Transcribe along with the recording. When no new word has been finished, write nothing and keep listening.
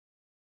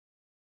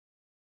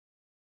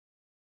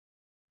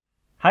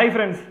Hi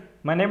friends,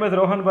 my name is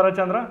Rohan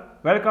Barachandra.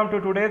 Welcome to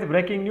today's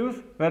breaking news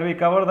where we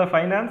cover the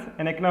finance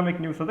and economic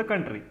news of the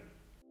country.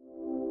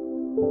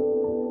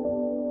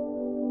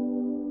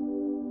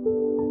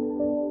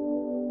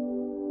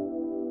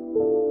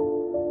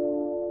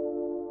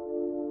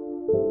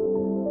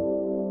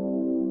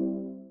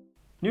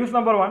 News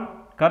number 1,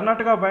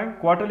 Karnataka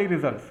Bank quarterly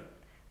results.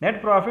 Net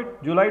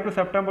profit July to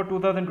September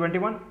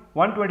 2021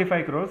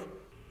 125 crores,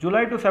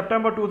 July to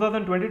September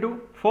 2022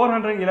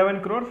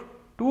 411 crores,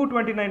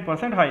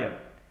 229% higher.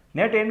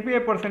 Net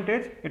NPA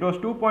percentage, it was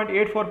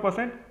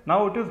 2.84%,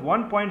 now it is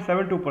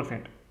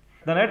 1.72%.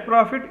 The net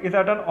profit is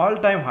at an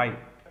all-time high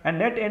and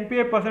net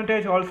NPA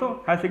percentage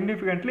also has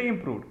significantly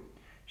improved.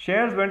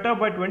 Shares went up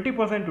by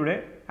 20%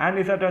 today and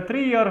is at a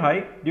 3-year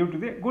high due to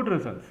the good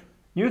results.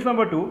 News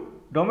number 2,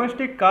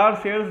 domestic car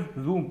sales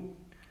zoom.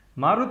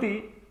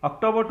 Maruti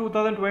October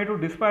 2022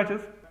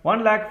 dispatches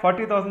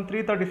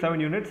 1,40,337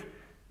 units.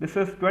 This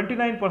is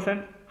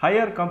 29%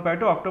 higher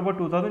compared to October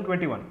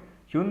 2021.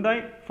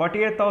 Hyundai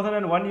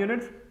 48,001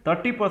 units,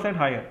 30%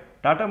 higher.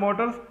 Tata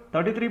Motors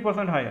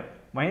 33% higher.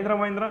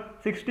 Mahindra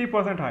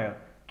 60% higher.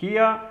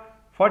 Kia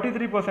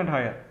 43%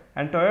 higher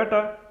and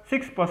Toyota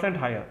 6%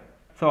 higher.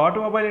 So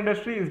automobile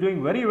industry is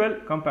doing very well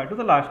compared to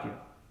the last year.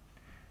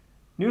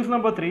 News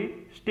number 3,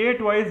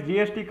 state-wise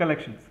GST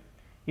collections.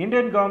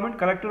 Indian government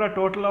collected a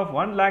total of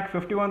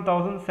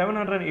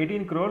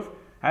 1,51,718 crores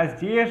as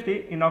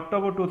GST in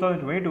October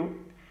 2022.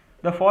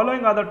 The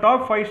following are the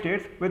top 5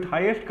 states with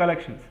highest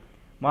collections.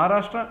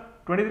 Maharashtra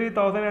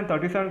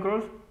 23,037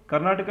 crores,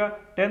 Karnataka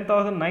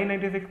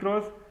 10,996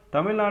 crores,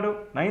 Tamil Nadu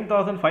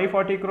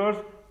 9,540 crores,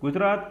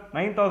 Gujarat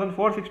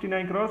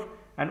 9,469 crores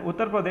and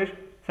Uttar Pradesh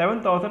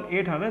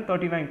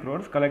 7,839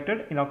 crores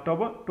collected in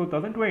October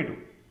 2022.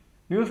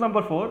 News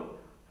number 4,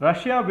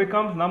 Russia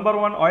becomes number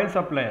 1 oil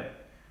supplier.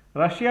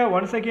 Russia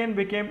once again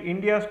became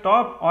India's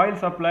top oil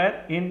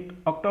supplier in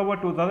October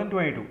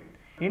 2022.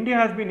 India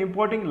has been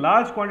importing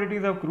large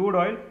quantities of crude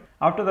oil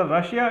after the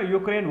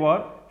Russia-Ukraine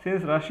war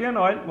since Russian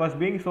oil was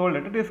being sold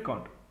at a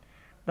discount.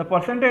 The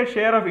percentage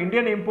share of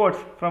Indian imports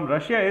from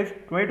Russia is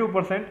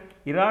 22%,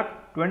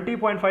 Iraq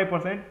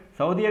 20.5%,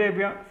 Saudi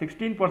Arabia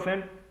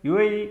 16%,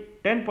 UAE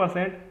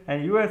 10%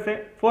 and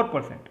USA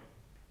 4%.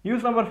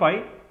 News number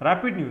 5,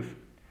 rapid news.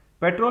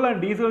 Petrol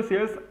and diesel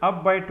sales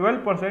up by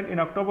 12% in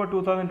October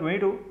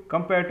 2022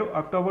 compared to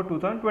October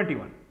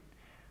 2021.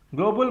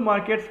 Global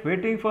markets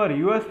waiting for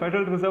US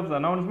Federal Reserve's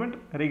announcement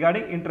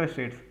regarding interest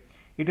rates.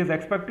 It is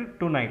expected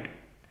tonight.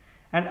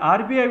 And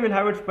RBI will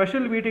have its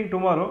special meeting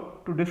tomorrow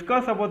to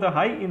discuss about the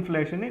high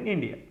inflation in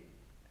India.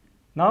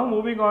 Now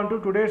moving on to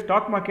today's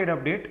stock market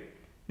update.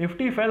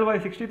 Nifty fell by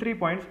 63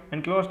 points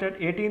and closed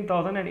at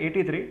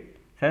 18,083.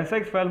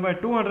 Sensex fell by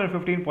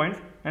 215 points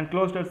and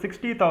closed at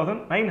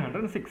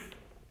 60,906.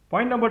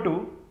 Point number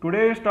 2,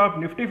 today's top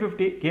Nifty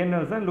 50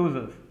 gainers and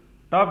losers.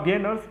 Top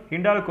gainers,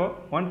 Hindalco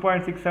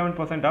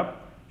 1.67%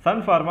 up,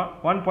 Sun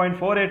Pharma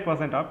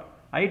 1.48%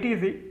 up,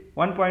 ITC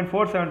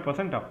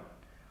 1.47% up.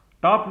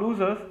 Top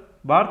losers,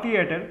 Bharti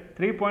Airtel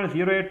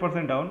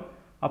 3.08% down,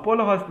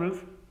 Apollo Hospitals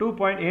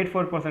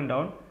 2.84%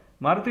 down,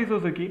 Maruti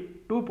Suzuki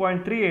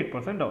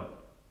 2.38% down.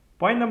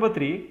 Point number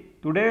 3,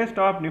 today's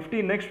top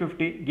Nifty Next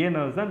 50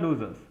 gainers and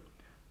losers.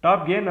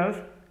 Top gainers,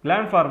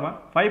 Gland Pharma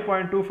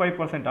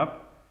 5.25%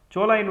 up,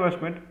 Chola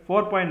Investment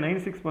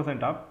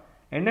 4.96% up,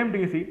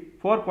 NMDC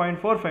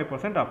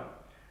 4.45%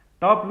 up.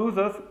 Top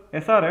losers,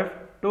 SRF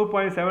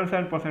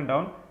 2.77%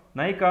 down,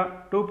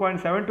 Nykaa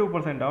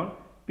 2.72% down,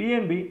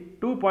 PNB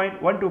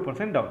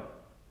 2.12% down.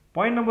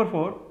 Point number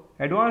 4,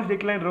 advance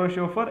decline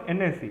ratio for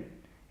NSE.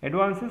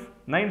 Advances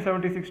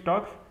 976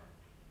 stocks,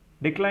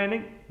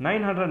 declining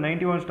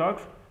 991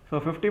 stocks, so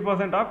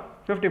 50%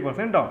 up,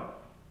 50% down.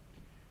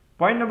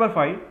 Point number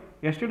 5,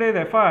 yesterday's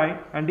FII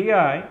and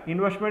DII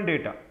investment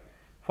data.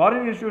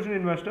 Foreign institutional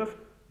investors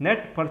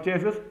net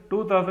purchases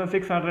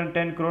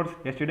 2,610 crores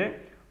yesterday.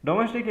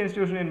 Domestic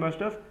institutional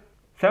investors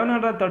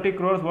 730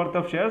 crores worth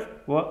of shares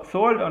were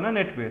sold on a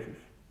net basis.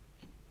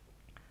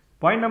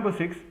 Point number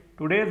 6,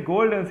 today's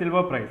gold and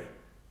silver price.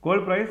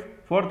 Gold price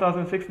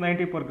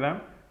 4,690 per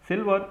gram,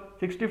 silver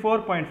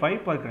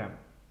 64.5 per gram.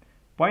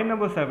 Point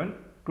number 7,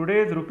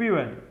 today's rupee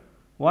value.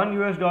 1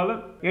 US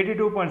dollar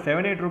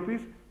 82.78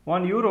 rupees,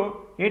 1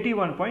 euro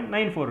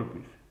 81.94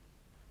 rupees.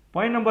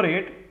 Point number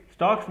 8,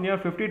 stocks near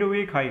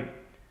 52-week high.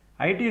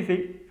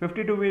 ITC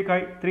 52-week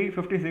high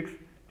 356,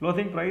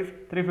 closing price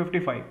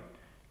 355.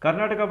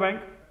 Karnataka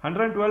Bank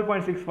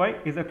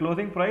 112.65 is the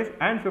closing price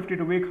and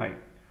 52-week high.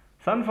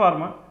 Sun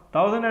Pharma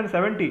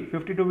 1070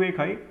 52-week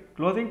high,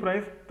 closing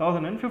price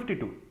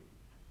 1052.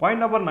 Point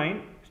number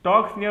 9,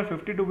 stocks near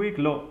 52-week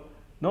low.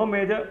 No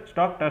major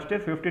stock touched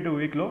its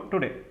 52-week low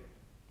today.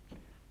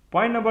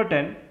 Point number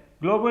 10,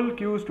 global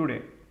cues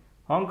today.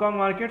 Hong Kong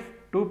markets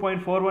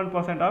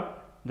 2.41%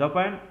 up,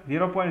 Japan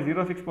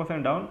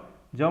 0.06% down,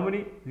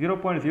 Germany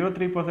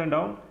 0.03%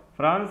 down,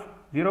 France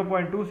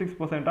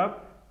 0.26%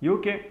 up,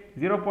 UK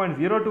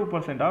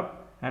 0.02%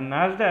 up and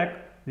Nasdaq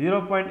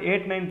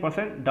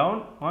 0.89%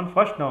 down on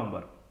 1st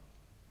November.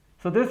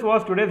 So this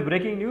was today's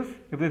breaking news.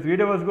 If this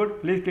video was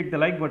good, please click the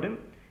like button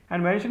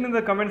and mention in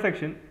the comment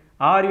section,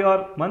 are your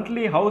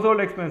monthly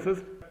household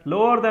expenses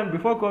lower than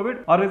before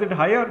COVID, or is it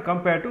higher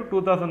compared to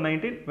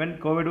 2019 when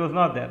COVID was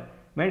not there?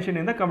 Mention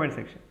in the comment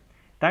section.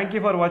 Thank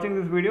you for watching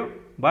this video.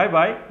 Bye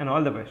bye and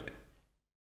all the best.